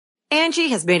Angie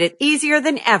has made it easier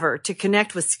than ever to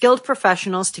connect with skilled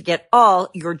professionals to get all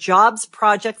your jobs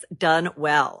projects done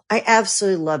well. I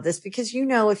absolutely love this because,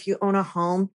 if you own a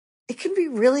home, it can be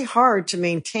really hard to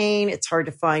maintain. It's hard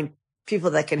to find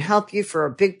people that can help you for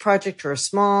a big project or a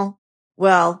small.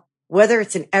 Well, whether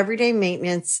it's in everyday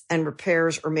maintenance and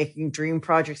repairs or making dream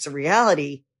projects a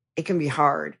reality, it can be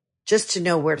hard just to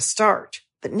know where to start.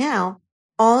 But now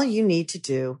all you need to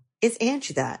do is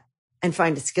Angie that and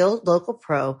find a skilled local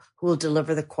pro who will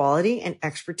deliver the quality and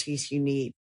expertise you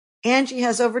need. Angie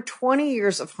has over 20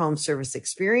 years of home service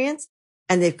experience,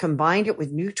 and they've combined it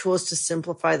with new tools to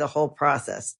simplify the whole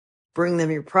process. Bring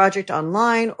them your project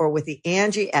online or with the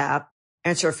Angie app,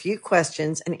 answer a few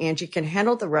questions, and Angie can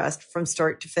handle the rest from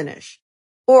start to finish.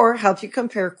 Or help you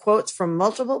compare quotes from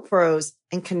multiple pros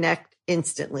and connect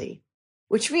instantly,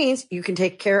 which means you can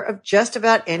take care of just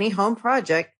about any home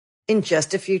project in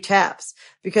just a few taps.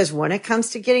 Because when it comes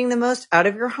to getting the most out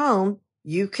of your home,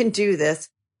 you can do this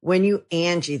when you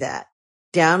Angie that.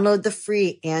 Download the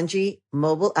free Angie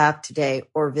mobile app today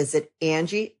or visit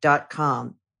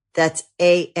Angie.com. That's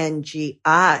ANGI.com.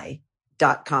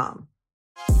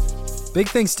 Big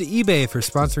thanks to eBay for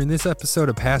sponsoring this episode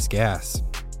of Past Gas.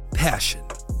 Passion,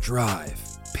 drive,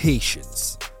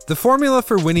 patience. The formula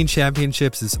for winning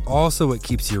championships is also what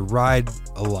keeps your ride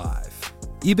alive.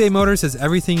 eBay Motors has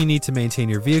everything you need to maintain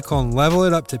your vehicle and level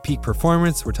it up to peak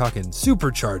performance. We're talking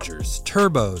superchargers,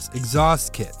 turbos,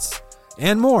 exhaust kits,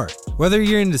 and more. Whether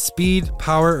you're into speed,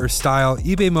 power, or style,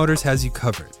 eBay Motors has you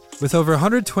covered. With over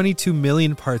 122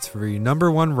 million parts for your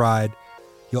number one ride,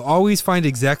 you'll always find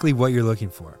exactly what you're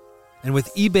looking for. And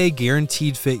with eBay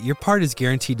Guaranteed Fit, your part is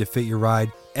guaranteed to fit your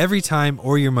ride every time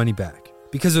or your money back.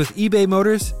 Because with eBay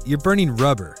Motors, you're burning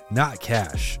rubber, not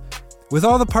cash. With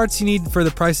all the parts you need for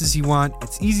the prices you want,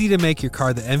 it's easy to make your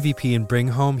car the MVP and bring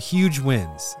home huge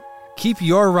wins. Keep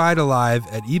your ride alive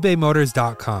at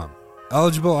ebaymotors.com.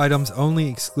 Eligible items only,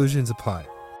 exclusions apply.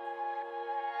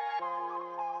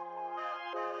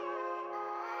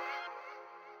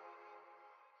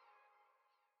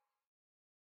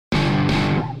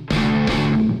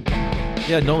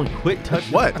 Yeah, Nolan, quit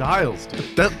touching the dials,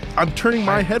 dude. I'm turning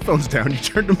my headphones down. You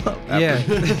turned them up. Yeah,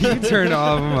 you turned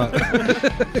all of them up.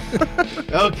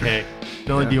 Okay.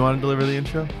 Nolan, do you want to deliver the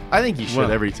intro? I think you should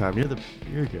every time. You're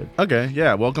good. Okay,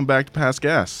 yeah. Welcome back to Past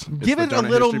Gas. Give it a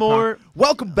little more.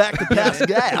 Welcome back to Past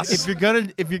Gas. If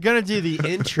you're gonna do the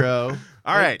intro,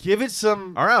 all right, give it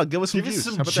some. All right, I'll give us some juice.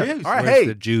 Some juice. All right, Where's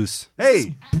the juice?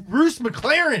 Hey, Bruce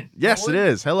McLaren. Yes, it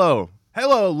is.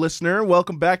 Hello, listener.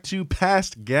 Welcome back to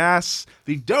Past Gas,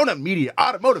 the Donut Media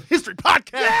Automotive History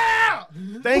Podcast. Yeah!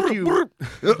 Thank you.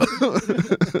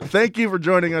 Thank you for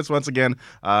joining us once again.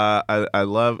 I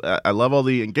love all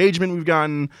the engagement we've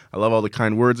gotten. I love all the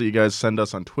kind words that you guys send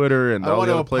us on Twitter and all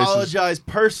the other places. I want to apologize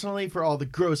personally for all the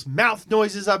gross mouth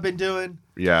noises I've been doing.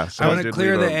 Yeah, so I want to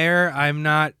clear the air. I'm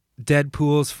not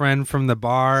Deadpool's friend from the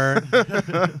bar.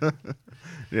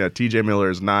 Yeah, TJ Miller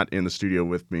is not in the studio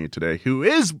with me today. Who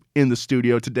is in the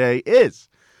studio today is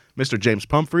Mr. James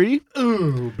Pumphrey.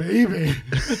 Ooh, baby.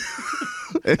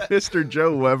 And Mr.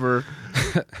 Joe Weber.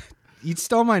 You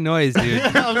stole my noise, dude.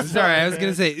 I'm sorry. I was going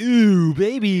to say, ooh,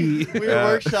 baby. We were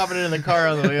workshopping it in the car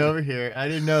on the way over here. I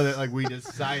didn't know that we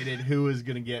decided who was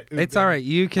going to get ooh, It's baby. All right.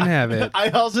 You can have it. I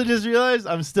also just realized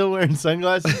I'm still wearing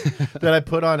sunglasses that I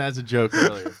put on as a joke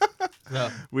earlier. No.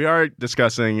 We are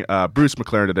discussing Bruce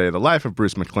McLaren today, the life of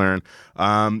Bruce McLaren.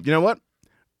 You know what?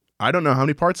 I don't know how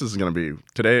many parts this is going to be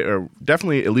today, or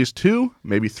definitely at least 2,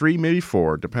 maybe 3, maybe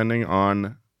 4, depending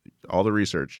on all the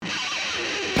research.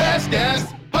 Past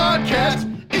Gas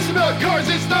Podcast. It's about cars,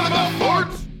 it's not about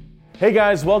forts. Hey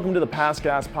guys, welcome to the Past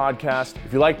Gas Podcast.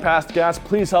 If you like Past Gas,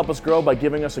 please help us grow by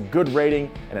giving us a good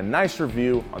rating and a nice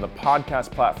review on the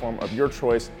podcast platform of your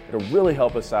choice. It'll really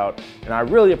help us out, and I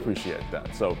really appreciate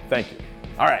that, so thank you.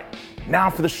 All right, now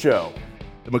for the show.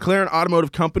 The McLaren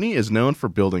Automotive Company is known for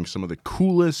building some of the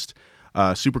coolest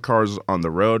supercars on the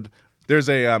road. There's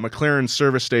a McLaren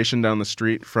service station down the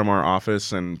street from our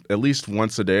office, and at least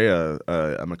once a day, a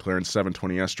McLaren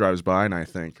 720S drives by, and I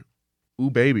think, ooh,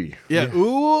 baby. Yeah,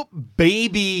 ooh,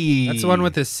 baby. That's the one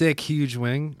with the sick, huge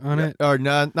wing on it? Or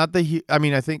not the, I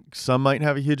mean, I think some might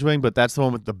have a huge wing, but that's the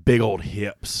one with the big old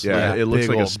hips. Yeah, it looks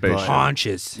like a spaceship.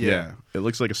 Haunches. Yeah, it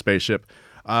looks like a spaceship.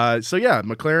 So yeah,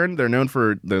 McLaren, they're known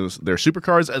for their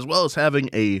supercars, as well as having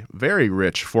a very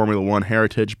rich Formula One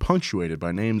heritage punctuated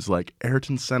by names like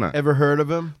Ayrton Senna. Ever heard of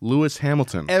him? Lewis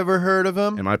Hamilton. Ever heard of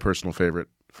him? And my personal favorite,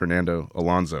 Fernando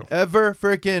Alonso. Ever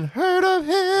freaking heard of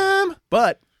him?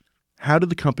 But how did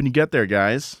the company get there,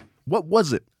 guys? What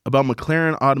was it about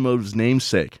McLaren Automotive's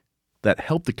namesake that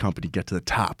helped the company get to the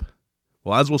top?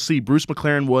 Well, as we'll see, Bruce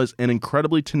McLaren was an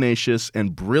incredibly tenacious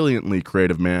and brilliantly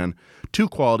creative man. 2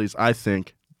 qualities, I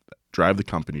think, drive the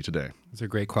company today. Those are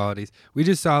great qualities. We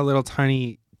just saw a little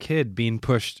tiny kid being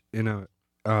pushed in a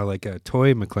like a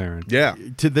toy McLaren. Yeah.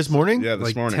 To this morning? Yeah, this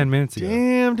like morning. 10 minutes ago.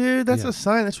 Damn, dude, that's Yeah. a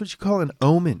sign. That's what you call an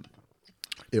omen.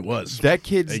 It was. That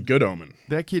kid's a good omen.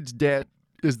 That kid's dad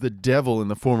is the devil in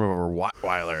the form of a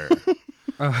Rottweiler.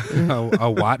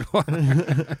 A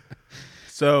what?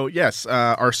 So, yes,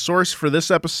 our source for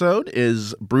this episode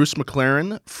is Bruce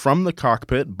McLaren from the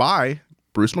Cockpit by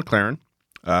Bruce McLaren.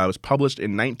 It was published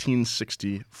in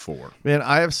 1964. Man,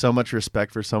 I have so much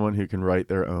respect for someone who can write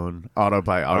their own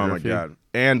autobiography. Oh, my God.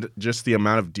 And just the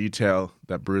amount of detail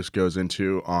that Bruce goes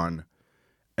into on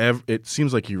it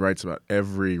seems like he writes about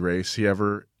every race he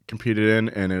ever competed in,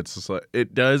 and it's just like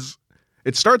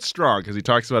it starts strong because he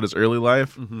talks about his early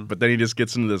life, but then he just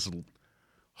gets into this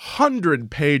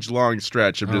 100-page long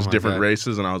stretch of just different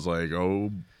races, and I was like,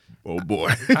 oh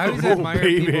boy. I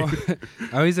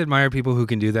always admire people who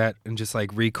can do that and just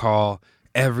like recall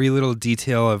every little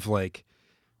detail of like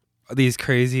these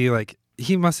crazy, like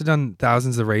he must have done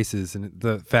thousands of races, and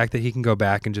the fact that he can go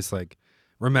back and just like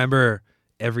remember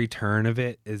every turn of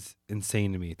it is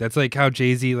insane to me. That's like how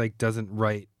Jay-Z like doesn't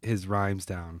write his rhymes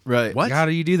down. Right. What? Like, how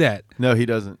do you do that? No, he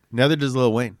doesn't. Neither does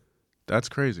Lil Wayne. That's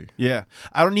crazy. Yeah.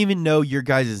 I don't even know your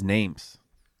guys' names.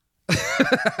 All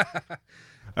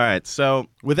right, so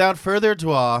Without further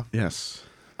ado, yes,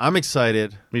 I'm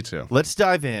excited. me too. Let's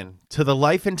dive in to the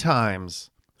life and times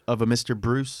of a Mr.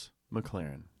 Bruce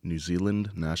McLaren. New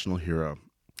Zealand national hero.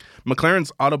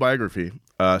 McLaren's autobiography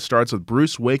starts with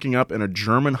Bruce waking up in a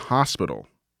German hospital.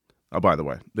 Oh, by the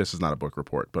way, this is not a book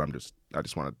report, but I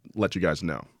just want to let you guys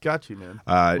know. Got you, man.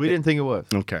 We Didn't think it was.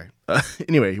 Okay.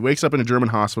 Anyway, he wakes up in a German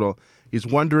hospital. He's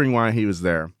wondering why he was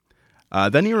there.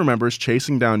 Then he remembers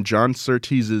chasing down John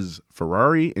Surtees's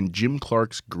Ferrari and Jim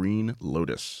Clark's Green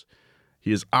Lotus.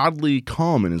 He is oddly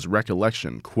calm in his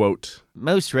recollection. Quote,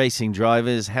 Most racing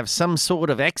drivers have some sort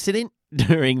of accident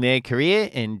during their career,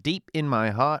 and deep in my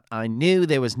heart, I knew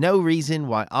there was no reason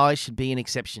why I should be an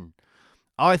exception.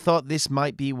 I thought this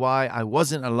might be why I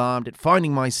wasn't alarmed at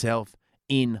finding myself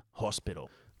in hospital.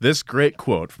 This great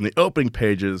quote from the opening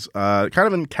pages kind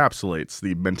of encapsulates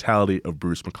the mentality of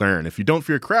Bruce McLaren. If you don't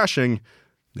fear crashing,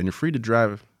 then you're free to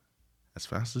drive as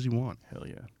fast as you want. Hell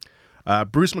yeah.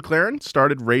 Bruce McLaren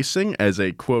started racing as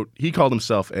a, quote, he called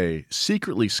himself a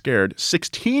secretly scared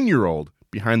 16-year-old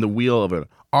behind the wheel of an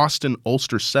Austin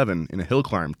Ulster 7 in a hill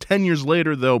climb. 10 years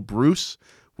later, though, Bruce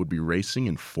would be racing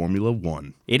in Formula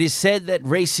One. It is said that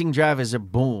racing drivers are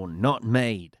born, not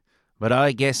made. But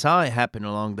I guess I happen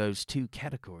along those two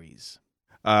categories.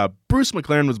 Bruce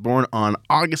McLaren was born on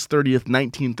August 30th,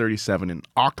 1937 in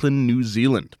Auckland, New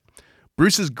Zealand.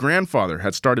 Bruce's grandfather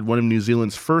had started one of New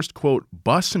Zealand's first, quote,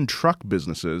 bus and truck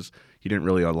businesses. He didn't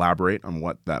really elaborate on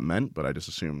what that meant, but I just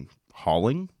assumed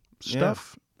hauling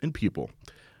stuff and people.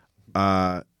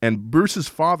 And Bruce's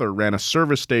father ran a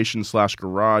service station /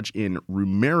 garage in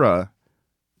Remuera,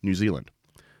 New Zealand.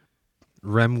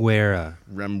 Remuera.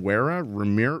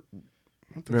 Remuera.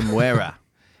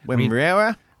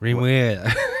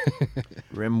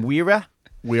 Remuera?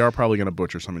 We are probably going to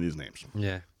butcher some of these names.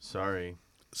 Yeah. Sorry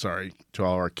to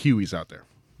all our Kiwis out there.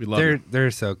 We love you.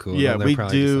 They're so cool. Yeah, They're we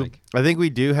probably do. just like- I think we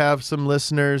do have some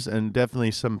listeners and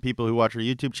definitely some people who watch our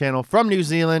YouTube channel from New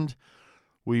Zealand.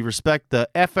 We respect the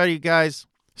F out of you guys.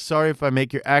 Sorry if I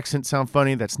make your accent sound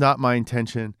funny. That's not my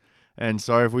intention. And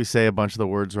sorry if we say a bunch of the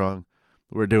words wrong.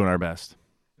 We're doing our best.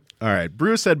 All right.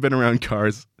 Bruce had been around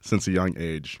cars since a young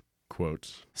age.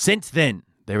 Quote. Since then,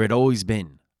 there had always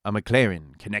been a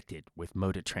McLaren connected with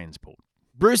motor transport.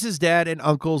 Bruce's dad and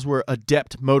uncles were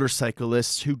adept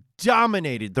motorcyclists who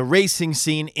dominated the racing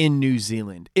scene in New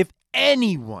Zealand. If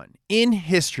anyone in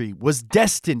history was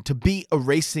destined to be a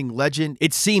racing legend,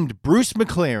 it seemed Bruce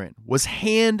McLaren was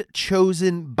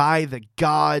hand-chosen by the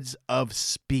gods of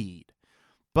speed.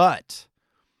 But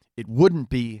it wouldn't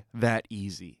be that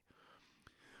easy.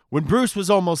 When Bruce was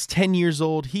almost 10 years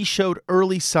old, he showed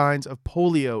early signs of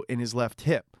polio in his left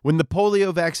hip. When the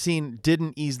polio vaccine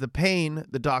didn't ease the pain,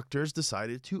 the doctors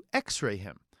decided to x-ray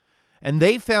him. And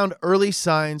they found early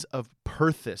signs of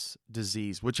Perthes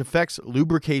disease, which affects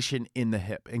lubrication in the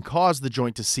hip and caused the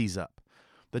joint to seize up.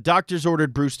 The doctors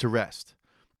ordered Bruce to rest.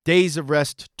 Days of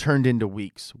rest turned into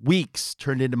weeks. Weeks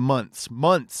turned into months.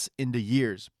 Months into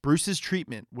years. Bruce's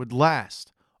treatment would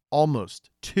last almost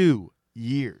 2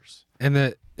 years.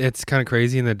 And it's kind of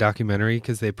crazy in the documentary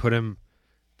because they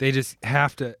just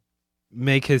have to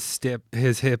make his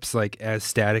hips like as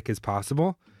static as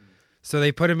possible. So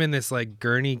they put him in this like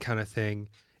gurney kind of thing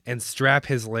and strap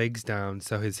his legs down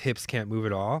so his hips can't move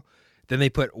at all. Then they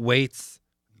put weights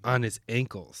on his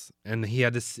ankles, and he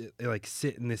had to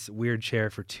sit in this weird chair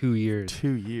for 2 years.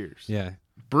 2 years. Yeah.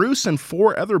 Bruce and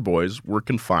 4 other boys were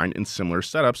confined in similar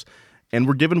setups and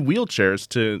were given wheelchairs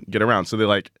to get around. So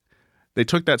they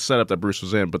took that setup that Bruce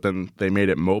was in, but then they made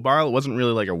it mobile. It wasn't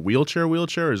really like a wheelchair.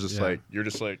 It's just like you're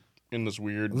just like in this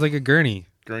weird. It was like a gurney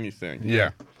Thing.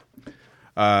 Yeah.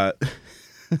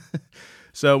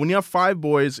 So when you have 5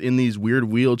 boys in these weird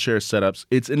wheelchair setups,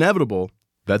 it's inevitable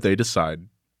that they decide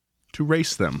to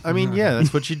race them. I mean, yeah,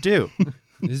 that's what you do.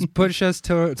 Just push us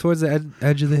towards the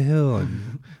edge of the hill,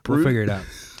 and we'll figure it out.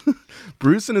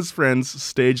 Bruce and his friends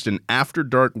staged an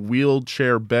after-dark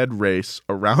wheelchair bed race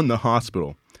around the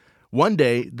hospital. One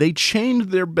day, they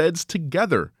chained their beds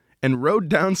together and rode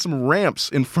down some ramps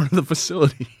in front of the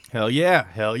facility. Hell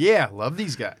yeah. Love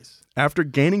these guys. After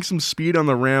gaining some speed on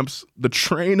the ramps, the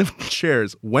train of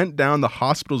chairs went down the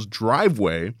hospital's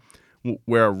driveway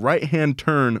where a right-hand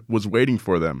turn was waiting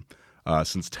for them.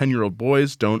 Since 10-year-old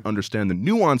boys don't understand the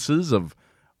nuances of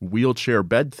wheelchair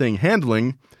bed thing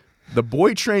handling, the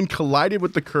boy train collided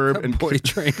with the curb and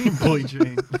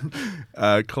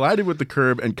collided with the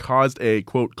curb and caused a,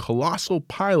 quote, colossal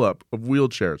pileup of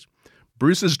wheelchairs.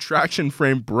 Bruce's traction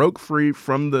frame broke free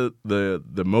from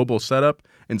the mobile setup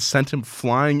and sent him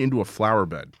flying into a flower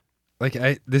bed.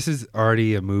 This is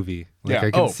already a movie. I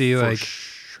can see for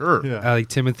sure. like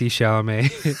Timothy Chalamet.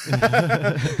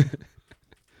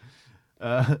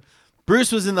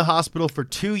 Bruce was in the hospital for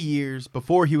 2 years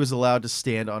before he was allowed to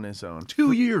stand on his own.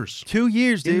 2 years. 2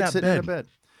 years, dude, In that sitting in a bed.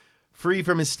 Free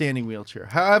from his standing wheelchair.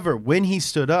 However, when he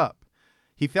stood up,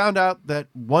 he found out that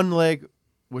one leg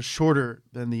was shorter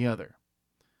than the other.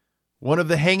 One of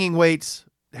the hanging weights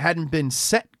hadn't been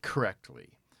set correctly,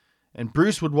 and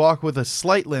Bruce would walk with a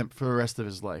slight limp for the rest of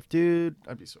his life. Dude,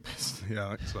 I'd be so pissed.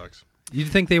 Yeah, it sucks. You'd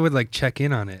think they would check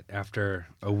in on it after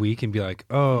a week and be like,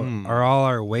 "Oh, are all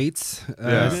our weights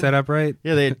set up right?"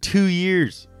 Yeah, they had 2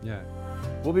 years. Yeah.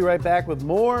 We'll be right back with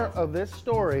more of this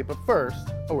story, but first,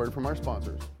 a word from our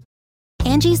sponsors.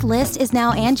 Angie's List is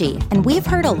now Angie, and we've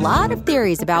heard a lot of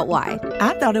theories about why.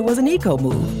 I thought it was an eco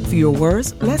move. Fewer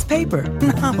words, less paper.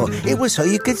 No, it was so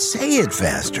you could say it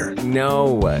faster.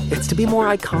 No, it's to be more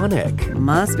iconic.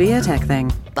 Must be a tech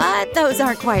thing. But those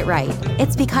aren't quite right.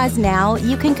 It's because now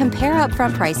you can compare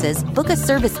upfront prices, book a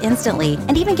service instantly,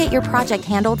 and even get your project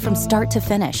handled from start to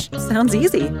finish. Sounds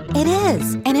easy. It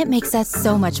is, and it makes us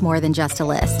so much more than just a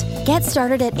list. Get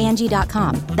started at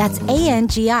Angie.com. That's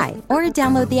ANGI, or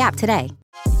download the app today.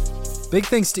 Big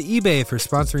thanks to eBay for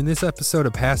sponsoring this episode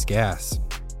of Past Gas.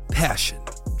 Passion,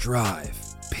 drive,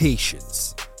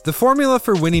 patience. The formula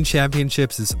for winning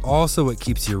championships is also what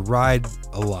keeps your ride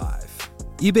alive.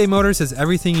 eBay Motors has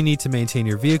everything you need to maintain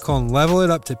your vehicle and level it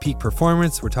up to peak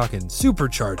performance. We're talking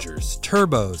superchargers,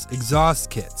 turbos, exhaust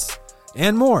kits,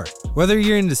 and more. Whether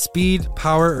you're into speed,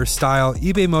 power, or style,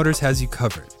 eBay Motors has you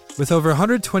covered. With over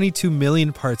 122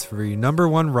 million parts for your number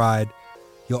one ride,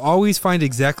 you'll always find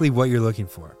exactly what you're looking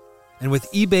for. And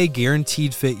with eBay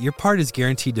Guaranteed Fit, your part is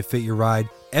guaranteed to fit your ride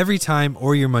every time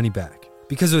or your money back.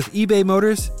 Because with eBay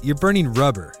Motors, you're burning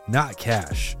rubber, not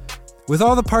cash. With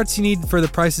all the parts you need for the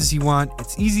prices you want,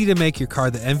 it's easy to make your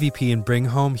car the MVP and bring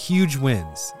home huge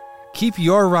wins. Keep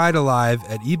your ride alive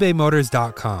at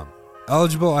ebaymotors.com.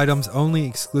 Eligible items only,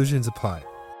 exclusions apply.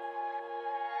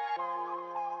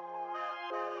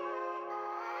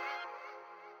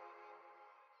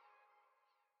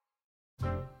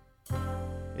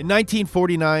 In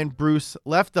 1949, Bruce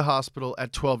left the hospital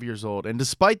at 12 years old, and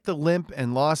despite the limp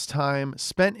and lost time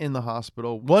spent in the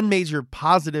hospital, one major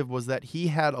positive was that he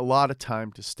had a lot of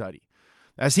time to study.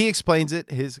 As he explains it,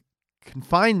 his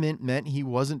confinement meant he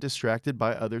wasn't distracted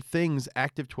by other things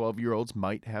active 12-year-olds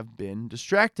might have been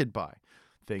distracted by,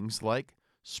 things like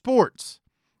sports.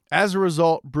 As a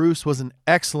result, Bruce was an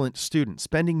excellent student,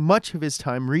 spending much of his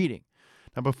time reading.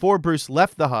 Now, before Bruce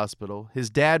left the hospital, his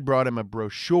dad brought him a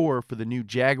brochure for the new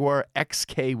Jaguar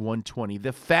XK120,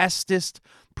 the fastest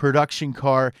production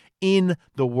car in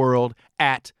the world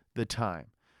at the time.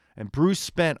 And Bruce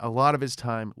spent a lot of his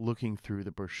time looking through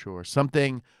the brochure,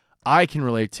 something I can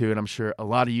relate to, and I'm sure a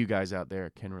lot of you guys out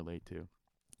there can relate to.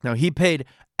 Now, he paid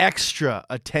extra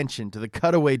attention to the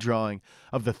cutaway drawing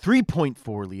of the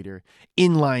 3.4-liter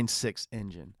inline-six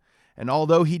engine. And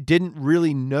although he didn't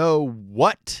really know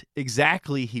what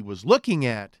exactly he was looking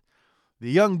at, the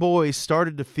young boy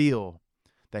started to feel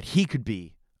that he could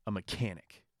be a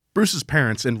mechanic. Bruce's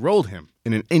parents enrolled him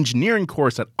in an engineering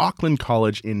course at Auckland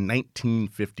College in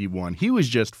 1951. He was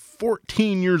just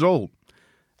 14 years old.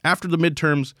 After the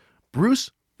midterms, Bruce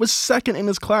was second in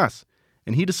his class,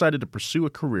 and he decided to pursue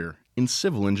a career in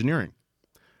civil engineering.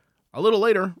 A little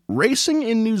later, racing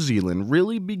in New Zealand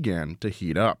really began to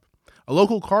heat up. A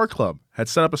local car club had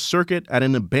set up a circuit at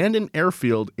an abandoned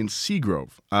airfield in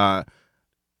Seagrove.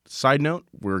 Side note,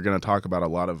 we're going to talk about a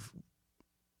lot of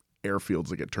airfields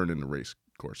that get turned into race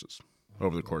courses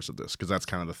over the course of this, because that's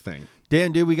kind of the thing.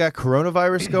 Dan, dude, we got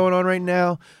coronavirus going on right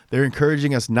now. They're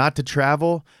encouraging us not to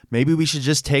travel. Maybe we should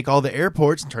just take all the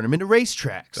airports and turn them into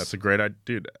racetracks. That's a great idea.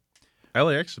 Dude,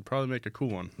 LAX would probably make a cool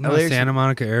one. No, Santa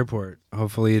Monica Airport.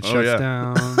 Hopefully it shuts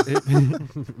down.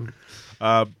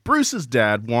 Bruce's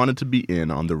dad wanted to be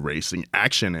in on the racing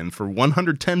action, and for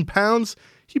 110 pounds,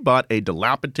 he bought a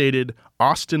dilapidated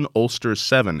Austin Ulster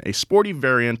 7, a sporty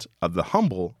variant of the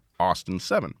humble Austin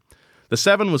 7. The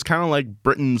 7 was kind of like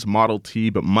Britain's Model T,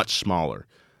 but much smaller.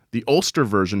 The Ulster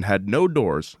version had no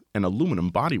doors and aluminum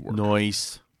bodywork.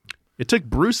 Nice. It took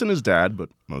Bruce and his dad, but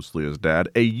mostly his dad,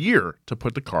 a year to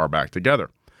put the car back together.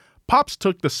 Pops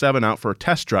took the 7 out for a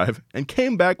test drive and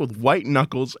came back with white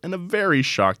knuckles and a very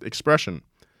shocked expression.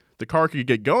 The car could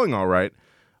get going all right,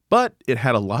 but it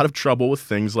had a lot of trouble with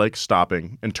things like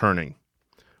stopping and turning.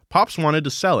 Pops wanted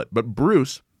to sell it, but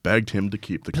Bruce begged him to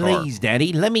keep the car. Please,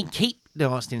 Daddy, let me keep the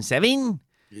Austin 7.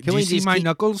 Do you see my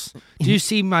knuckles? Do you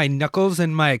see my knuckles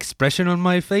and my expression on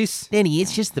my face? Daddy,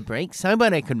 it's just the brakes. I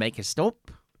bet I could make a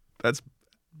stop. That's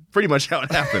pretty much how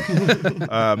it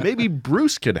happened. Maybe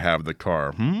Bruce could have the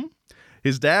car,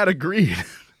 His dad agreed.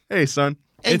 Hey, son.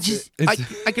 I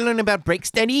can learn about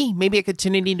brakes, Daddy. Maybe I could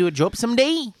turn it into a job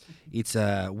someday. It's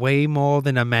way more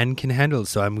than a man can handle,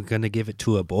 so I'm going to give it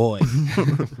to a boy.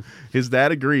 His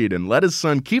dad agreed and let his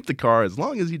son keep the car as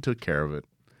long as he took care of it.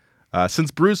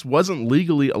 Since Bruce wasn't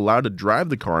legally allowed to drive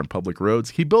the car on public roads,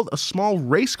 he built a small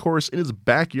race course in his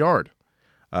backyard.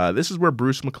 This is where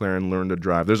Bruce McLaren learned to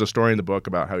drive. There's a story in the book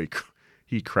about how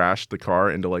he crashed the car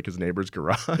into like his neighbor's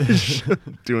garage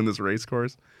doing this race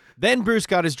course. Then Bruce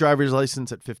got his driver's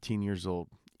license at 15 years old.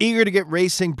 Eager to get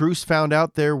racing, Bruce found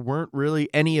out there weren't really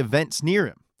any events near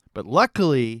him. But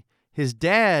luckily, his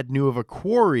dad knew of a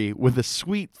quarry with a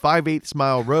sweet 5/8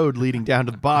 mile road leading down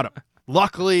to the bottom.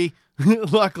 Luckily,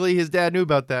 his dad knew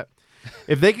about that.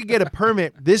 If they could get a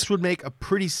permit, this would make a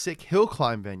pretty sick hill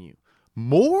climb venue.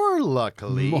 More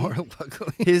luckily,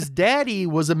 his daddy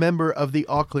was a member of the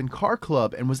Auckland Car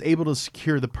Club and was able to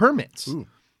secure the permits. Ooh.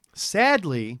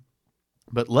 Sadly,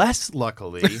 but less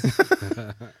luckily,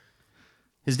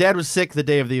 his dad was sick the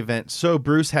day of the event, so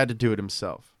Bruce had to do it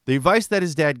himself. The advice that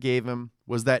his dad gave him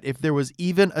was that if there was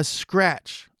even a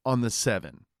scratch on the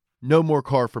 7, no more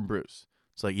car from Bruce.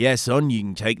 It's like, yeah, son, you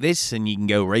can take this and you can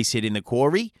go race it in the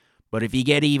quarry, but if you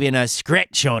get even a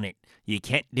scratch on it, you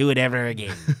can't do it ever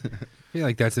again. I feel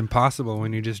like that's impossible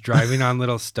when you're just driving on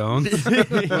little stones.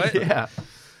 What? Yeah.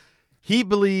 He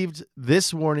believed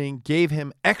this warning gave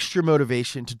him extra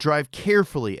motivation to drive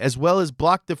carefully as well as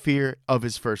block the fear of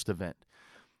his first event.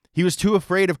 He was too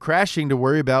afraid of crashing to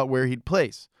worry about where he'd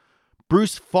place.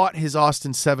 Bruce fought his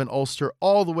Austin 7 Ulster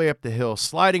all the way up the hill,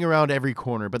 sliding around every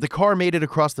corner, but the car made it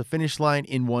across the finish line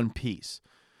in one piece.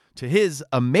 To his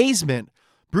amazement,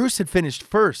 Bruce had finished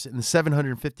first in the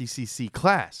 750cc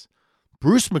class.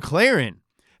 Bruce McLaren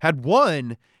had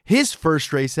won his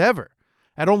first race ever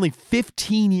at only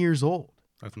 15 years old.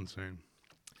 That's insane.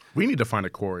 We need to find a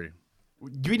quarry.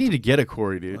 We need to get a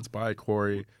quarry, dude. Let's buy a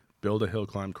quarry, build a hill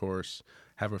climb course,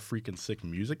 have a freaking sick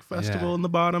music festival in the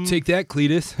bottom. Take that,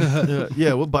 Cletus.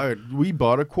 Yeah, we'll buy it. We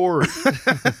bought a quarry.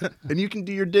 And you can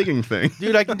do your digging thing.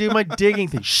 Dude, I can do my digging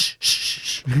thing.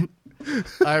 Shh.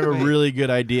 I have a really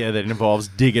good idea that involves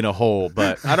digging a hole,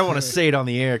 but I don't want to say it on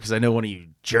the air because I know one of you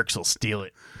jerks will steal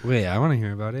it. Wait, I want to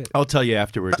hear about it. I'll tell you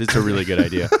afterwards. It's a really good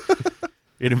idea.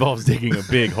 It involves digging a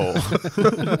big hole,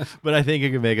 but I think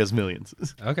it can make us millions.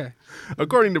 Okay.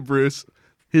 According to Bruce,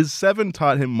 his 7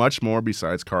 taught him much more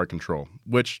besides car control,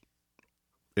 which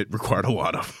it required a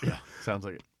lot of. Yeah, sounds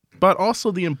like it. But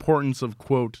also the importance of,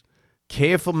 quote,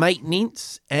 careful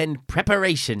maintenance and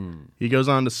preparation. He goes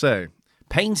on to say,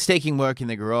 painstaking work in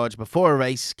the garage before a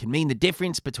race can mean the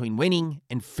difference between winning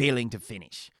and failing to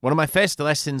finish. One of my first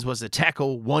lessons was to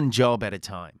tackle one job at a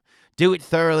time. Do it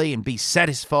thoroughly and be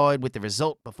satisfied with the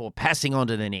result before passing on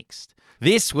to the next.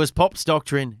 This was Pop's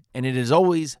doctrine, and it has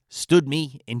always stood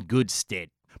me in good stead.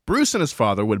 Bruce and his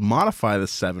father would modify the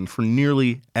 7 for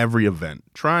nearly every event,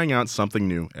 trying out something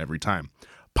new every time.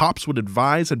 Pops would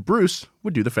advise and Bruce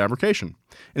would do the fabrication.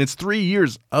 In its 3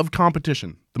 years of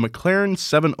competition, the McLaren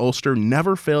 7 Ulster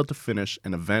never failed to finish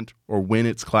an event or win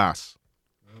its class.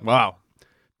 Wow.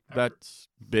 That's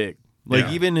big. Like,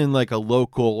 even in like a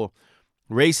local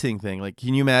racing thing. Like,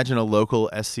 can you imagine a local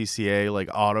SCCA like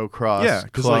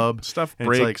autocross club? Like, stuff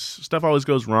breaks, stuff always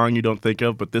goes wrong you don't think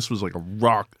of, but this was like a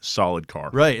rock solid car.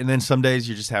 Right, and then some days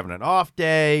you're just having an off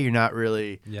day, you're not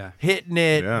really hitting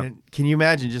it. Yeah. And can you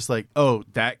imagine just like, oh,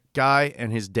 that guy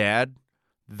and his dad,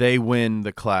 they win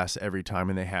the class every time,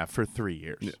 and they have for 3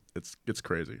 years. Yeah, it's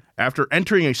crazy. After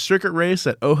entering a circuit race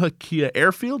at Oha Kia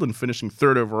Airfield and finishing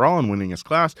 3rd overall and winning his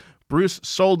class, Bruce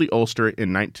sold the Ulster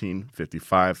in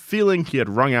 1955, feeling he had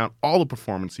wrung out all the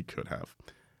performance he could have.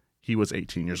 He was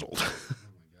 18 years old.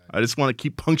 I just want to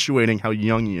keep punctuating how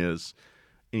young he is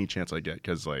any chance I get,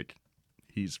 because like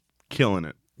he's killing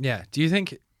it. Yeah. Do you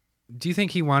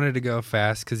think he wanted to go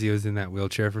fast because he was in that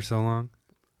wheelchair for so long?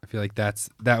 I feel like that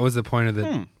was the point of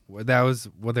the that was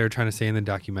what they were trying to say in the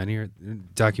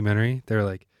documentary. They were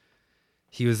like,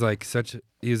 he was a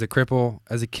cripple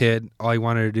as a kid. All he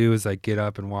wanted to do was like get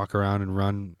up and walk around and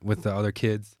run with the other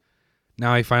kids.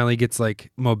 Now he finally gets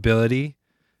like mobility,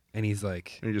 and he's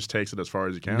like, and he just takes it as far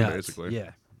as he can, nuts. basically.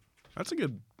 Yeah, that's a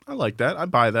good. I like that. I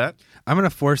buy that. I'm gonna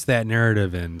force that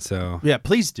narrative in. So yeah,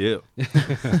 please do.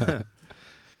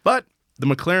 But the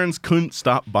McLarens couldn't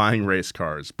stop buying race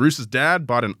cars. Bruce's dad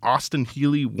bought an Austin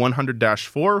Healey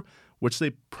 100-4, which they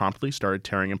promptly started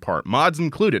tearing apart. Mods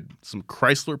included some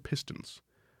Chrysler pistons,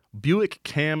 Buick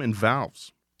cam and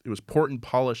valves. It was port and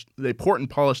polished. They port and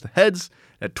polished the heads,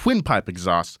 had twin pipe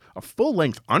exhausts, a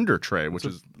full-length under tray, which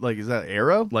is like, is that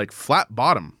aero? Like flat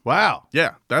bottom. Wow.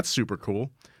 Yeah, that's super cool.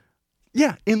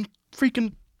 Yeah, in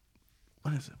freaking,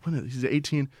 what is it? When is it? He's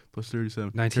 18 plus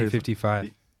 37.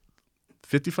 1955.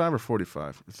 55 or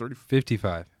 45? 30?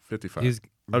 55. 55. He was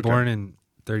born in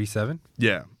 37?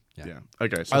 Yeah.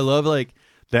 Okay. So I love like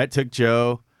that took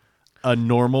Joe a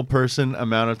normal person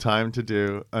amount of time to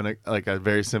do a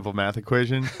very simple math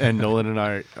equation, and Nolan and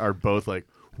I are both like,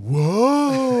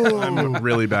 whoa. I'm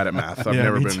really bad at math. I've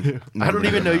never been. I don't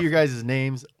even know your guys'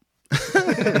 names.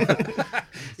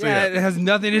 It has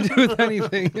nothing to do with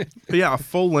anything. But yeah, a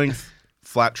full-length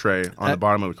flat tray on the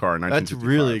bottom of the car in 1955. That's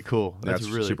really cool. That's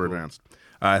really super cool. advanced.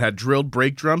 It had drilled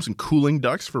brake drums and cooling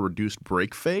ducts for reduced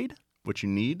brake fade, which you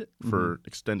need for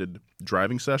extended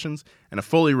driving sessions, and a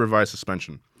fully revised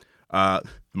suspension. The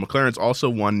McLarens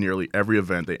also won nearly every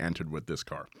event they entered with this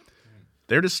car.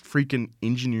 They're just freaking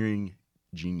engineering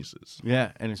geniuses.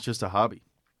 Yeah, and it's just a hobby.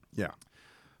 Yeah.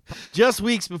 Just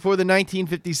weeks before the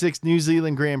 1956 New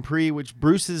Zealand Grand Prix, which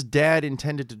Bruce's dad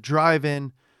intended to drive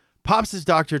in, Pops'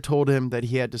 doctor told him that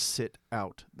he had to sit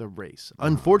out the race.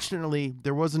 Unfortunately,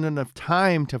 there wasn't enough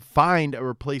time to find a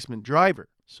replacement driver.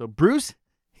 So Bruce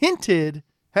hinted,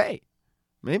 hey,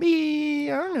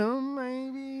 maybe, I don't know,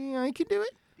 maybe I could do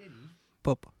it.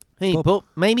 Pop. Hey, Pop,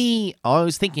 maybe, I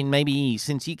was thinking maybe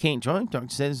since you can't drive, doctor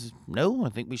says, no, I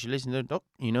think we should listen to the doc.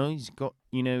 You know, he's got,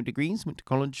 degrees, went to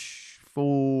college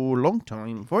for a long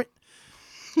time for it.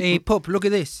 Hey, Pop, look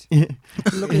at this.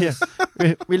 Look at this.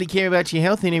 Really care about your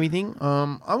health and everything.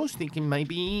 I was thinking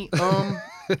maybe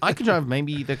I could drive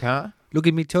maybe the car. Look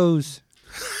at me toes.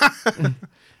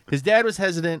 His dad was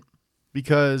hesitant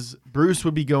because Bruce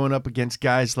would be going up against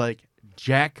guys like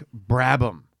Jack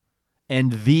Brabham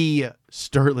and the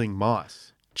Sterling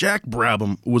Moss. Jack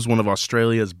Brabham was one of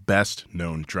Australia's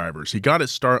best-known drivers. He got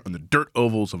his start on the dirt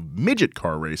ovals of midget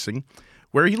car racing,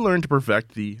 where he learned to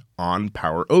perfect the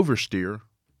on-power oversteer,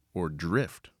 or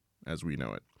drift, as we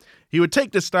know it. He would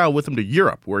take this style with him to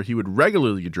Europe, where he would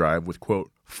regularly drive with,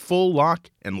 quote, full lock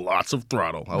and lots of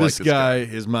throttle. I This guy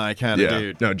is my kind of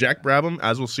dude. No, Jack Brabham,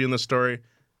 as we'll see in the story,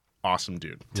 awesome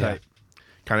dude. Tight.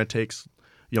 Kind of takes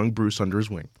young Bruce under his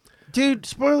wing. Dude,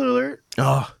 spoiler alert.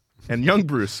 And young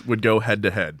Bruce would go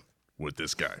head-to-head with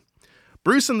this guy.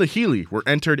 Bruce and the Healey were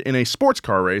entered in a sports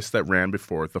car race that ran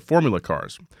before the Formula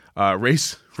cars.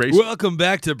 Race. Welcome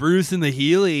back to Bruce and the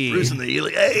Healey. Bruce and the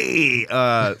Healey. Hey!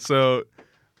 So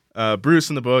Bruce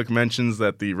in the book mentions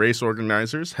that the race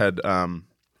organizers had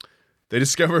they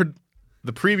discovered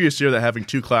the previous year that having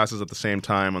two classes at the same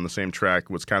time on the same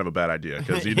track was kind of a bad idea,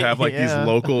 because you'd have like these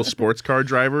local sports car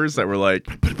drivers that were like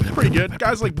pretty good.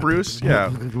 Guys like Bruce,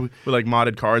 with like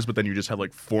modded cars, but then you just have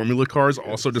like Formula cars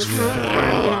also just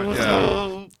flying by.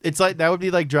 Yeah. It's like, that would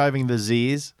be like driving the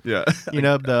Z's. Yeah.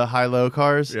 The high-low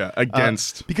cars. Yeah,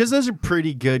 against. Because those are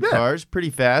pretty good cars,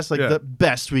 pretty fast. Like the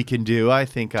best we can do, I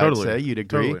think I'd say. You'd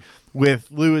agree. Totally.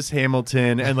 With Lewis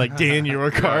Hamilton and like Daniel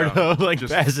Ricciardo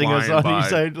just passing us on each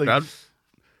side. Like,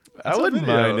 I wouldn't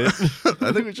mind it.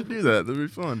 I think we should do that. That'd be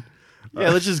fun. Yeah,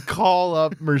 let's just call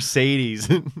up Mercedes.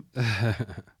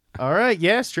 All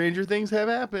right, Stranger Things have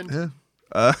happened.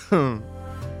 Yeah.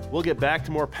 We'll get back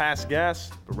to more Past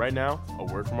Gas, but right now, a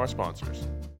word from our sponsors.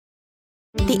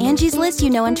 The Angie's List you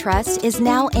know and trust is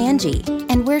now Angie,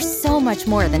 and we're so much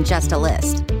more than just a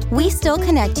list. We still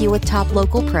connect you with top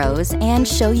local pros and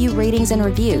show you ratings and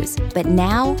reviews, but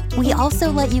now we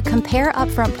also let you compare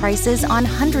upfront prices on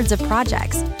hundreds of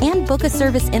projects and book a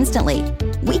service instantly.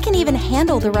 We can even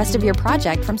handle the rest of your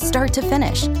project from start to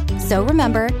finish. So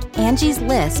remember, Angie's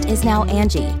List is now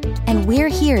Angie, and we're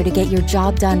here to get your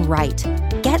job done right.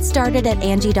 Get started at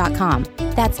Angie.com.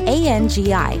 That's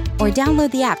ANGI, or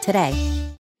download the app today.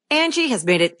 Angie has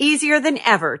made it easier than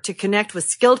ever to connect with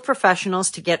skilled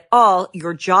professionals to get all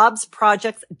your jobs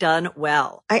projects done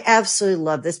well. I absolutely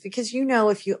love this because, you know,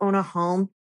 if you own a home,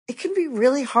 it can be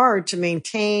really hard to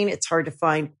maintain. It's hard to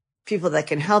find people that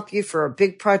can help you for a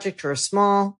big project or a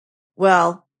small.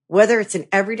 Well, whether it's in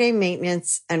everyday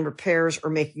maintenance and repairs or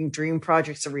making dream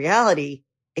projects a reality,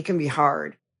 it can be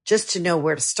hard just to know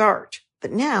where to start.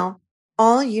 But now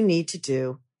all you need to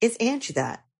do is Angie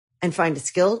that and find a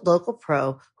skilled local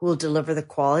pro who will deliver the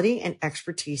quality and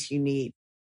expertise you need.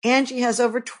 Angie has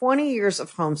over 20 years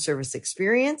of home service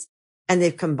experience, and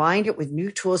they've combined it with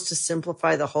new tools to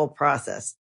simplify the whole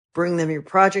process. Bring them your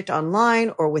project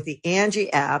online or with the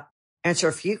Angie app, answer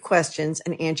a few questions,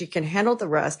 and Angie can handle the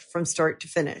rest from start to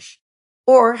finish.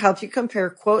 Or help you compare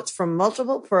quotes from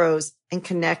multiple pros and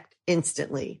connect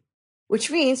instantly, which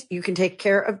means you can take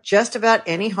care of just about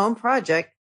any home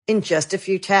project in just a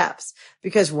few taps.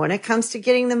 Because when it comes to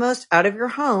getting the most out of your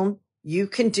home, you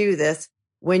can do this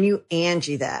when you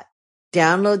Angie that.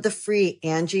 Download the free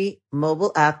Angie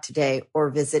mobile app today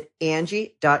or visit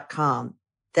Angie.com.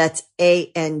 That's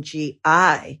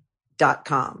ANGI.com.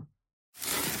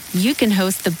 You can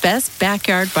host the best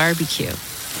backyard barbecue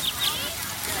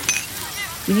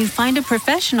when you find a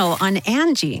professional on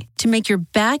Angie to make your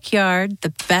backyard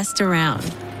the best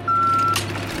around.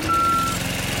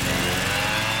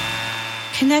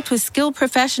 Connect with skilled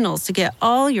professionals to get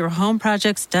all your home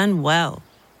projects done well.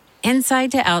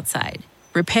 Inside to outside,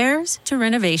 repairs to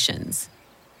renovations.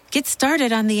 Get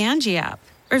started on the Angie app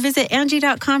or visit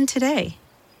Angie.com today.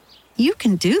 You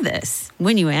can do this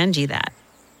when you Angie that.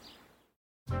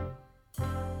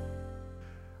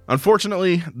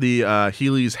 Unfortunately, the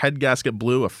Healey's head gasket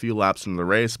blew a few laps into the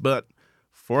race, but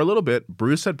for a little bit,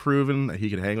 Bruce had proven that he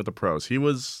could hang with the pros. He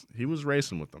was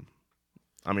racing with them.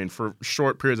 I mean, for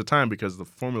short periods of time because the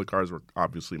Formula cars were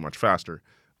obviously much faster,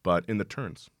 but in the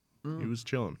turns, he was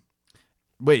chilling.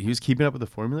 Wait, he was keeping up with the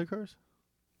Formula cars?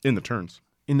 In the turns.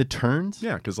 In the turns?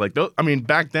 Yeah, because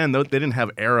back then they didn't have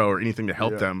aero or anything to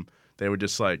help them. They would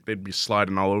just they'd be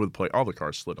sliding all over the place. All the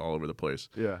cars slid all over the place.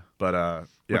 Yeah. But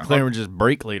McLaren would just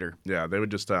brake later. Yeah, they would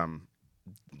just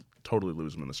totally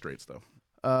lose them in the straights though.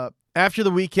 After the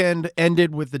weekend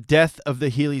ended with the death of the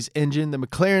Healey's engine, the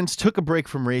McLarens took a break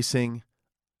from racing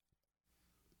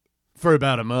for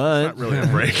about a month. It's not really a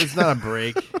break. It's not a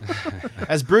break.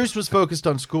 As Bruce was focused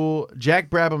on school, Jack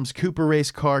Brabham's Cooper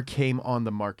race car came on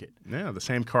the market. Yeah, the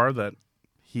same car that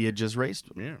he had just raced.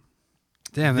 Yeah.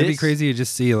 Damn, that'd be crazy to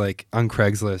just see on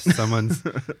Craigslist someone's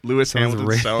Lewis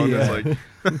Hamilton selling it.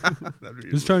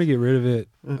 Just trying to get rid of it.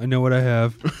 I know what I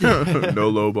have. No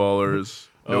low ballers.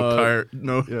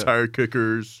 No tire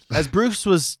kickers. As Bruce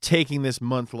was taking this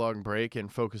month-long break and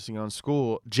focusing on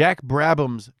school, Jack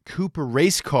Brabham's Cooper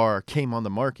race car came on the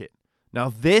market. Now,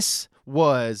 this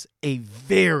was a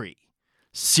very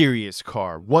serious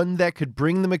car, one that could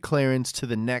bring the McLarens to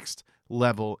the next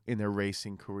level in their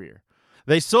racing career.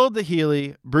 They sold the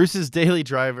Healey, Bruce's daily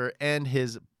driver, and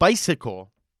his bicycle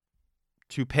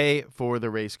to pay for the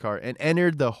race car and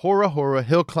entered the Hora Hora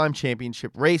Hill Climb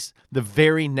Championship race the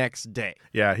very next day.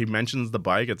 Yeah, he mentions the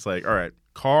bike. It's like, all right,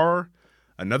 car,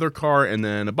 another car, and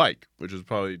then a bike, which is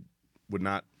probably would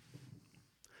not.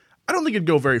 I don't think it'd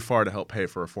go very far to help pay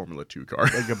for a Formula 2 car.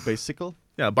 Like a bicycle?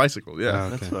 Yeah, a bicycle, yeah. Oh,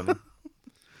 okay. That's funny.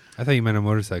 I thought you meant a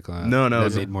motorcycle. No,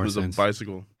 that it made more was sense. A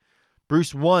bicycle.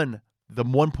 Bruce won the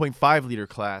 1.5-liter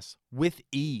class with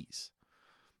ease.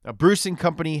 Now, Bruce and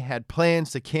company had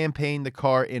plans to campaign the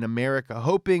car in America,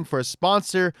 hoping for a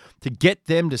sponsor to get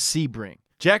them to Sebring.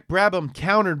 Jack Brabham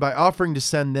countered by offering to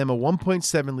send them a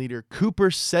 1.7-liter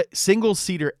Cooper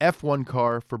single-seater F1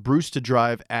 car for Bruce to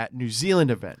drive at New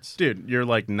Zealand events. Dude, you're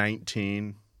like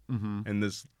 19, and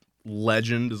this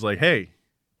legend is like, hey,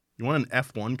 you want an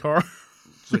F1 car?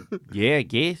 Like, yeah, I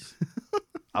guess.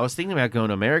 I was thinking about going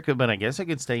to America, but I guess I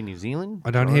could stay in New Zealand.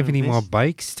 I don't have any more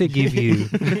bikes to give you.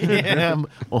 Yeah, I'm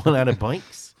all out of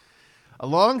bikes.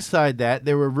 Alongside that,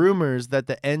 there were rumors that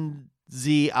the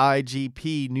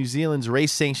NZIGP, New Zealand's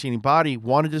race sanctioning body,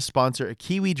 wanted to sponsor a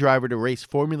Kiwi driver to race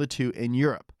Formula 2 in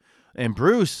Europe. And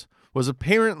Bruce was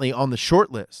apparently on the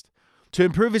short list. To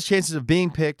improve his chances of being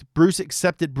picked, Bruce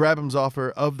accepted Brabham's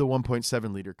offer of the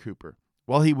 1.7-liter Cooper.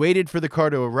 While he waited for the car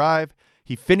to arrive,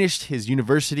 he finished his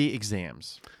university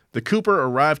exams. The Cooper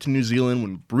arrived to New Zealand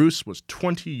when Bruce was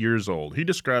 20 years old. He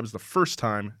describes the first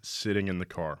time sitting in the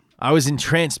car. I was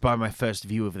entranced by my first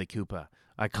view of the Cooper.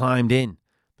 I climbed in.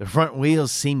 The front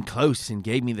wheels seemed close and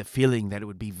gave me the feeling that it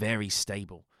would be very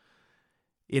stable.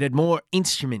 It had more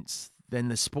instruments than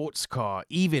the sports car,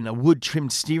 even a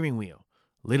wood-trimmed steering wheel.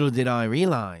 Little did I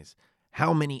realize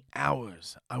how many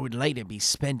hours I would later be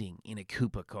spending in a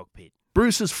Cooper cockpit.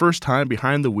 Bruce's first time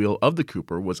behind the wheel of the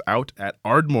Cooper was out at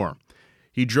Ardmore.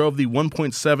 He drove the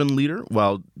 1.7-liter,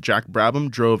 while Jack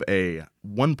Brabham drove a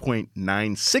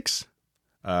 1.96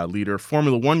 liter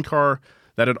Formula One car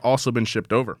that had also been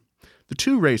shipped over. The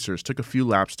two racers took a few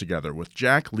laps together, with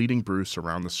Jack leading Bruce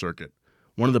around the circuit.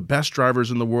 One of the best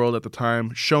drivers in the world at the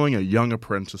time, showing a young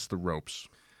apprentice the ropes.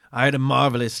 I had a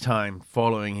marvelous time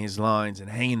following his lines and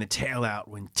hanging the tail out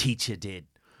when teacher did.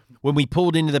 When we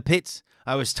pulled into the pits,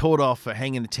 I was told off for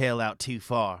hanging the tail out too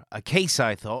far. A case,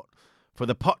 I thought, for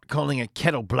the pot calling a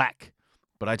kettle black.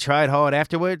 But I tried hard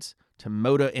afterwards to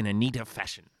motor in a neater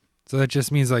fashion. So that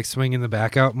just means like swinging the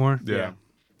back out more? Yeah.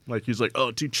 Like he's like,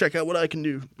 oh, dude, check out what I can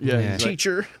do. Yeah.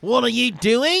 Teacher. What are you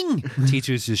doing?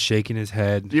 Teacher's just shaking his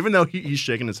head. Even though he's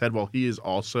shaking his head while he is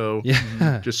also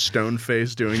just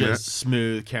stone-faced doing Just that.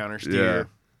 smooth counter steer. Yeah.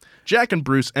 Jack and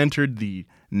Bruce entered the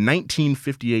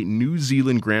 1958 New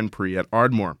Zealand Grand Prix at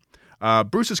Ardmore.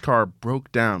 Bruce's car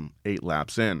broke down 8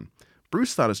 laps in.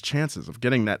 Bruce thought his chances of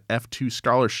getting that F2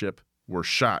 scholarship were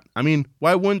shot. I mean,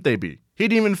 why wouldn't they be? He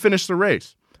didn't even finish the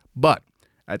race. But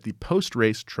at the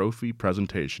post-race trophy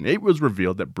presentation, it was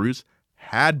revealed that Bruce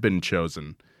had been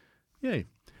chosen. Yay.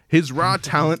 His raw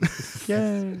talent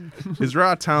his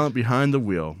raw talent behind the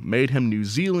wheel made him New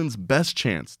Zealand's best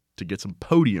chance to get some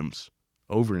podiums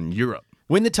over in Europe.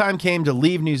 When the time came to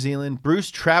leave New Zealand, Bruce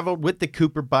traveled with the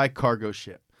Cooper by cargo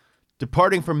ship,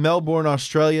 departing from Melbourne,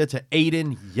 Australia to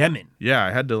Aden, Yemen. Yeah,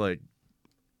 I had to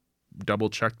double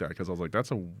check that because I was like,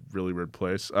 that's a really weird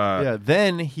place.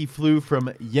 Then he flew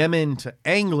from Yemen to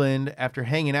England after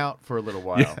hanging out for a little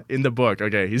while. Yeah, in the book,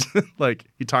 okay, he's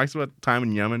he talks about time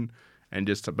in Yemen and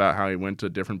just about how he went to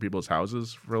different people's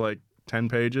houses for 10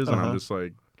 pages, and I'm just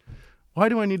like, why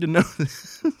do I need to know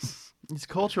this? It's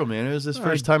cultural, man. It was his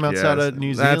first time outside of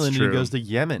New Zealand, and he goes to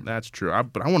Yemen. That's true.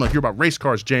 But I want to hear about race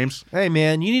cars, James. Hey,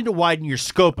 man, you need to widen your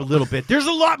scope a little bit. There's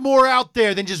a lot more out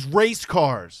there than just race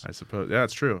cars. I suppose. Yeah,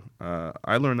 it's true.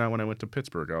 I learned that when I went to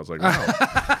Pittsburgh. I was like,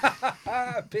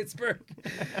 wow. Pittsburgh.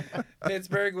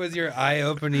 Pittsburgh was your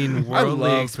eye-opening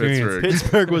worldly experience.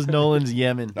 Pittsburgh was Nolan's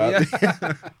Yemen.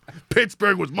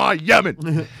 Pittsburgh was my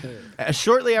Yemen.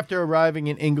 Shortly after arriving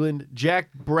in England, Jack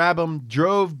Brabham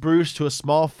drove Bruce to a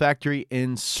small factory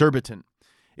in Surbiton.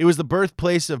 It was the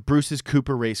birthplace of Bruce's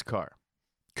Cooper race car.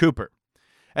 Cooper.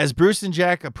 As Bruce and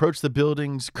Jack approached the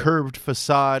building's curved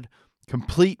facade,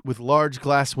 complete with large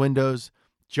glass windows,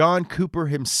 John Cooper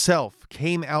himself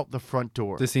came out the front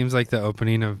door. This seems like the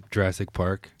opening of Jurassic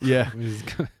Park. Yeah.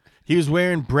 He was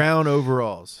wearing brown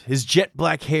overalls, his jet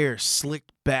black hair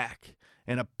slicked back,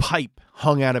 and a pipe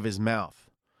hung out of his mouth.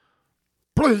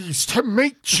 Pleased to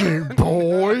meet you,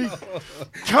 boy.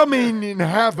 Come in and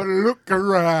have a look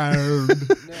around.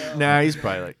 Nah, he's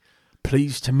probably like,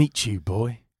 pleased to meet you,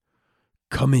 boy.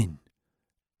 Come in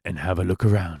and have a look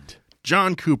around.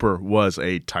 John Cooper was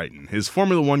a titan. His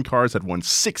Formula One cars had won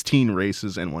 16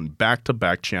 races and won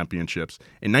back-to-back championships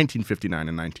in 1959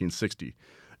 and 1960.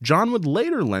 John would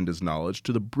later lend his knowledge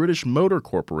to the British Motor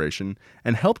Corporation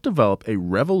and help develop a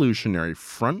revolutionary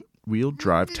front-wheel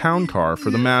drive town car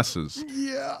for the masses.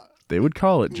 Yeah. They would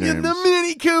call it, James. The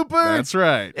Mini Cooper. That's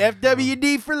right.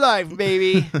 FWD for life,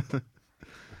 baby.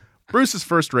 Bruce's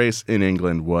first race in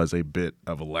England was a bit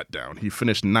of a letdown. He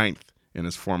finished 9th in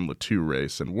his Formula 2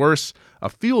 race, and worse, a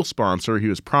fuel sponsor he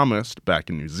was promised back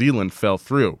in New Zealand fell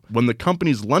through when the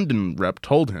company's London rep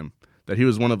told him that he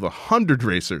was one of the 100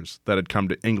 racers that had come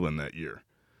to England that year.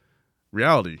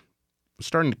 Reality was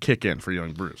starting to kick in for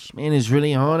young Bruce. Man, it's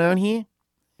really hot out here.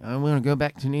 I want to go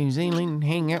back to New Zealand and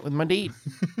hang out with my dad.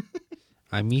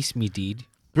 I miss me, deed.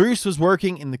 Bruce was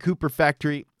working in the Cooper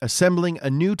factory, assembling a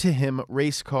new-to-him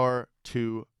race car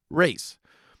to race.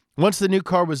 Once the new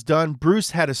car was done,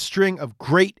 Bruce had a string of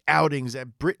great outings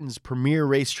at Britain's premier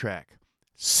racetrack,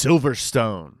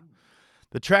 Silverstone.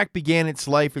 The track began its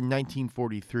life in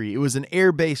 1943. It was an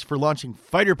air base for launching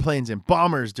fighter planes and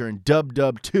bombers during Dub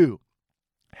Dub 2.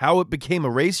 How it became a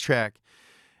racetrack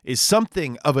is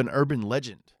something of an urban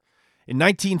legend. In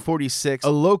 1946, a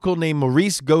local named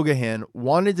Maurice Gogahan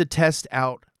wanted to test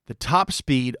out the top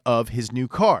speed of his new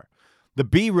car. The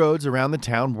B roads around the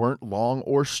town weren't long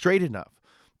or straight enough.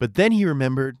 But then he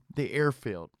remembered the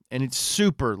airfield and its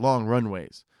super long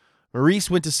runways. Maurice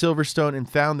went to Silverstone and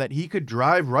found that he could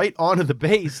drive right onto the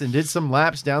base and did some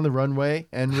laps down the runway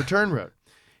and return road.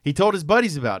 He told his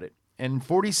buddies about it. And in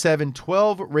 47,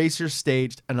 12 racers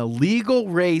staged an illegal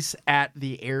race at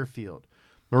the airfield.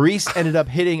 Maurice ended up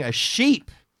hitting a sheep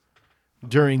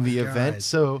during the event.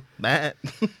 So Matt.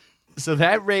 So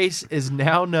that race is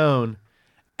now known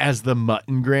as the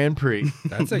Mutton Grand Prix.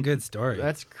 That's a good story.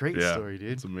 That's a great story,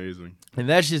 dude. It's amazing. And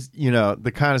that's just,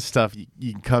 the kind of stuff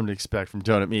you can come to expect from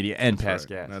Donut Media and Past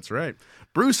Gas. That's right.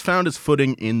 Bruce found his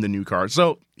footing in the new car.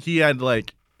 So he had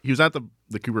he was at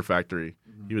the Cooper factory.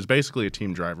 He was basically a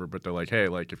team driver, but they're like, hey,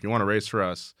 if you want to race for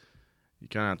us, you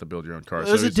kind of have to build your own car. It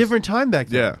was a different time back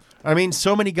then. Yeah. I mean,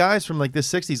 so many guys from the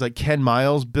 60s, like Ken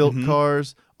Miles built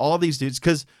cars, all these dudes,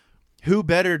 because who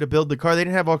better to build the car? They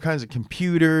didn't have all kinds of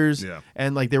computers. Yeah.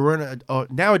 And there weren't,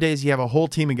 nowadays you have a whole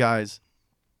team of guys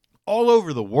all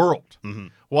over the world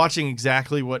watching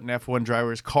exactly what an F1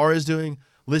 driver's car is doing,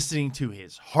 listening to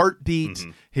his heartbeat,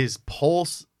 his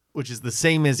pulse, which is the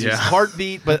same as his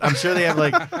heartbeat, but I'm sure they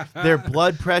have their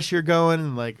blood pressure going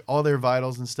and all their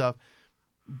vitals and stuff.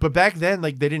 But back then,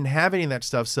 they didn't have any of that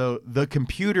stuff. So the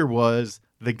computer was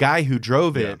the guy who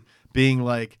drove it being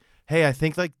like, hey, I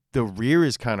think the rear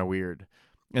is kind of weird.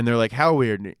 And they're like, how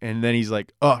weird? And then he's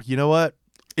like, oh, you know what?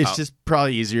 It's just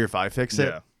probably easier if I fix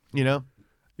it.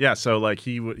 Yeah. So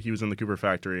he was in the Cooper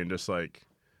factory and just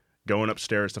going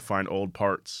upstairs to find old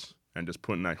parts and just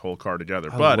putting that whole car together.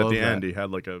 But at the end, he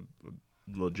had a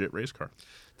legit race car.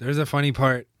 There's a funny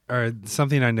part, or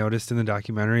something I noticed in the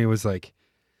documentary was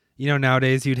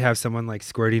nowadays you'd have someone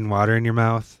squirting water in your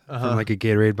mouth from a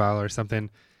Gatorade bottle or something.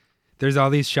 There's all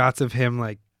these shots of him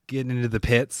getting into the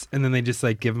pits, and then they just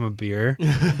give him a beer,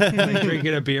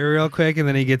 drinking a beer real quick, and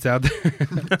then he gets out there.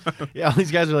 Yeah, all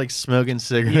these guys are smoking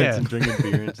cigarettes and drinking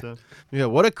beer and stuff. Yeah,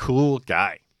 what a cool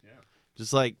guy.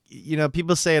 Just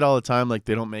people say it all the time,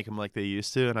 they don't make them like they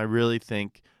used to. And I really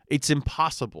think it's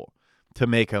impossible to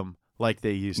make them like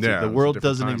they used to. Yeah, the world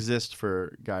doesn't exist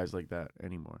for guys like that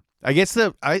anymore. I guess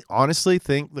I honestly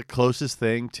think the closest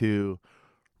thing to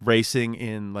racing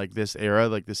in this era,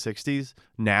 the 60s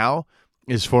now,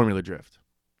 is Formula Drift.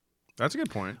 That's a good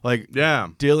point.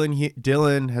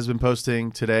 Dylan has been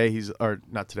posting today.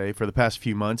 Not today, for the past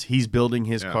few months. He's building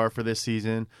his car for this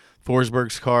season.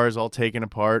 Forsberg's car is all taken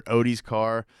apart. Odie's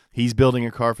car, he's building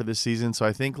a car for this season. So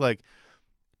I think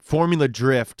Formula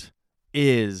Drift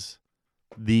is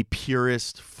the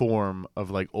purest form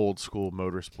of old school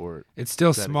motorsport. It's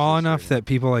still small enough that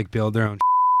people build their own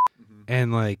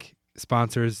and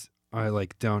sponsors are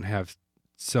don't have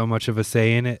so much of a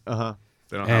say in it. They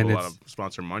don't have a lot of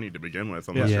sponsor money to begin with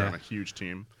unless you're on a huge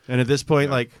team. And at this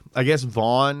point, I guess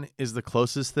Vaughn is the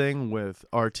closest thing with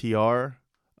RTR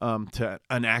to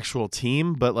an actual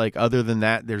team. But other than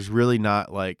that, there's really not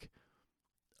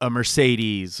a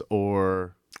Mercedes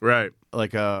or there's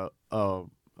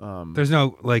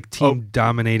no team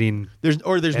dominating. There's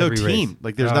no team.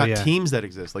 Race. There's not teams that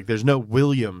exist. There's no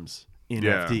Williams in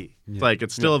FD.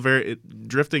 It's still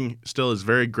drifting still is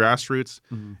very grassroots,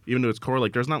 even to its core.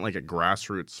 There's not a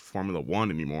grassroots Formula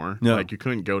One anymore. No. You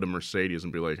couldn't go to Mercedes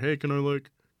and be like, hey, can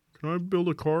I build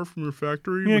a car from your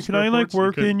factory? Yeah, can I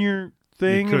work in your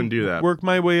thing? You couldn't do that. Work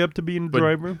my way up to being a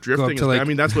driver. Drifting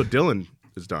is, that's what Dylan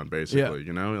has done basically.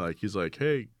 He's like,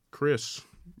 hey, Chris.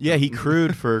 Yeah, he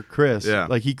crewed for Chris.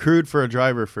 Yeah, he crewed for a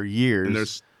driver for years. And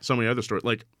there's so many other stories,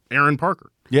 Aaron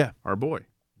Parker. Yeah, our boy.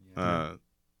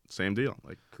 Same deal.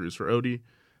 Crews for Odie,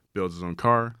 builds his own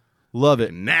car. Love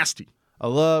it. Nasty.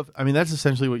 I mean, that's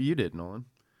essentially what you did, Nolan.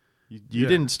 You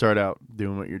didn't start out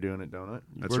doing what you're doing at Donut.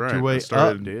 You worked your way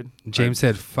up, dude. James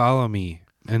said, follow me.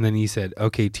 And then he said,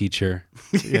 okay, teacher.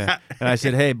 Yeah. And I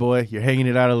said, hey, boy, you're hanging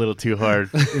it out a little too hard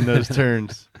in those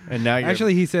turns. And now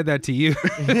Actually, he said that to you.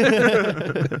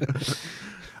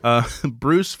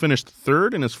 Bruce finished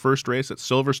third in his first race at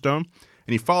Silverstone, and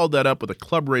he followed that up with a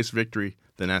club race victory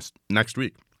the next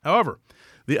week. However,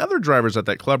 the other drivers at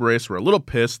that club race were a little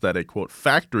pissed that a, quote,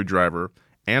 factory driver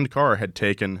and car had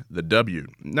taken the W.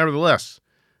 Nevertheless,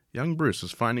 young Bruce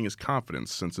is finding his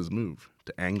confidence since his move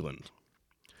to England.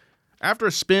 After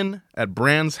a spin at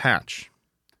Brands Hatch,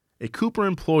 a Cooper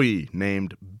employee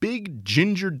named Big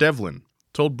Ginger Devlin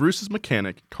told Bruce's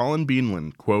mechanic, Colin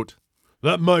Beanland, quote,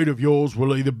 that mate of yours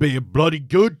will either be a bloody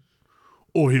good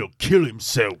or he'll kill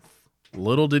himself.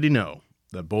 Little did he know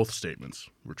that both statements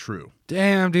were true.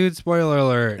 Damn, dude, spoiler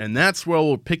alert. And that's where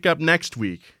we'll pick up next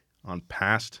week on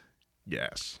Past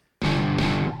Gas.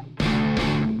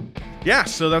 Yeah,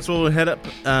 so that's where we'll head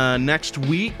up next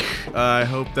week. I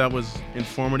hope that was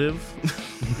informative.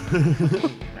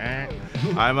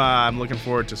 I'm looking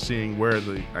forward to seeing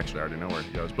actually I already know where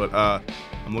he goes, but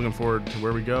I'm looking forward to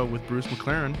where we go with Bruce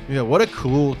McLaren. Yeah, what a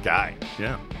cool guy.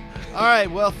 Yeah. All right,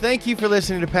 well, thank you for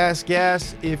listening to Past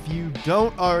Gas. If you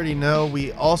don't already know,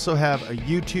 we also have a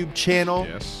YouTube channel.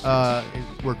 Yes.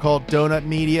 We're called Donut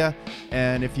Media,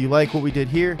 and if you like what we did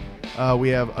here, we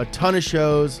have a ton of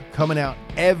shows coming out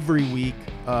every week.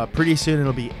 Pretty soon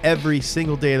it'll be every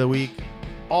single day of the week.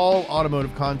 All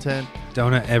automotive content.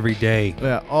 Donut every day.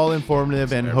 Yeah, all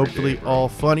informative and hopefully all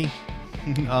funny.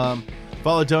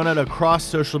 Follow Donut across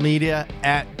social media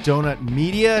at Donut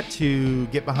Media to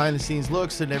get behind the scenes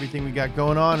looks and everything we got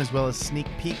going on, as well as sneak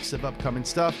peeks of upcoming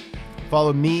stuff.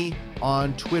 Follow me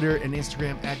on Twitter and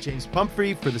Instagram at James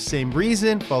Pumphrey for the same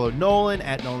reason. Follow Nolan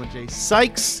at Nolan J.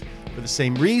 Sykes for the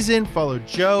same reason. Follow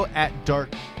Joe at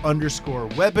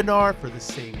dark_webinar for the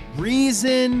same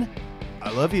reason. I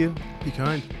love you. Be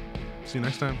kind. See you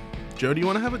next time. Joe, do you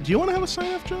want to have a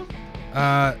sign off, Joe?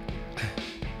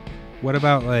 What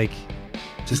about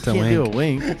just a Can't wink? do a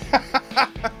wink.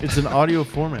 It's an audio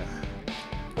format.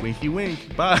 Winky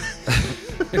wink. Bye.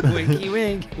 Winky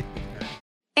wink.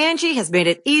 Angie has made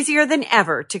it easier than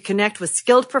ever to connect with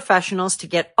skilled professionals to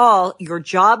get all your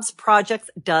jobs projects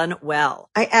done well.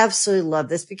 I absolutely love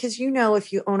this because,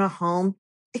 if you own a home,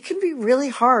 it can be really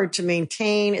hard to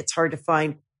maintain. It's hard to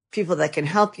find people that can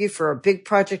help you for a big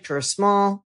project or a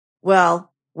small.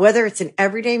 Well, whether it's in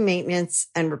everyday maintenance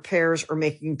and repairs or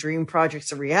making dream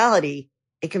projects a reality,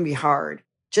 it can be hard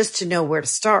just to know where to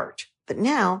start. But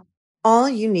now all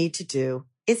you need to do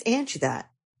is Angie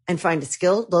that and find a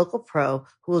skilled local pro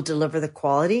who will deliver the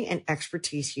quality and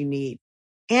expertise you need.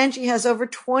 Angie has over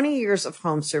 20 years of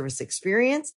home service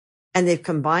experience, and they've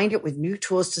combined it with new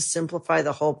tools to simplify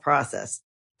the whole process.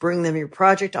 Bring them your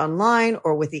project online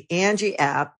or with the Angie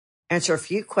app. Answer a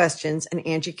few questions, and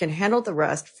Angie can handle the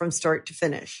rest from start to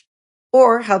finish.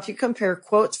 Or help you compare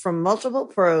quotes from multiple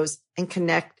pros and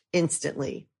connect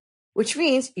instantly, which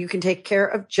means you can take care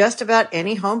of just about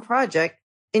any home project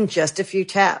in just a few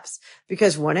taps.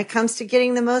 Because when it comes to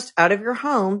getting the most out of your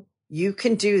home, you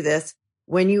can do this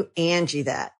when you Angie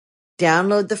that.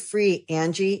 Download the free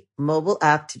Angie mobile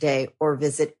app today or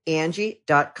visit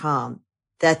Angie.com.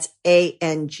 That's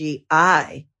ANGI.com.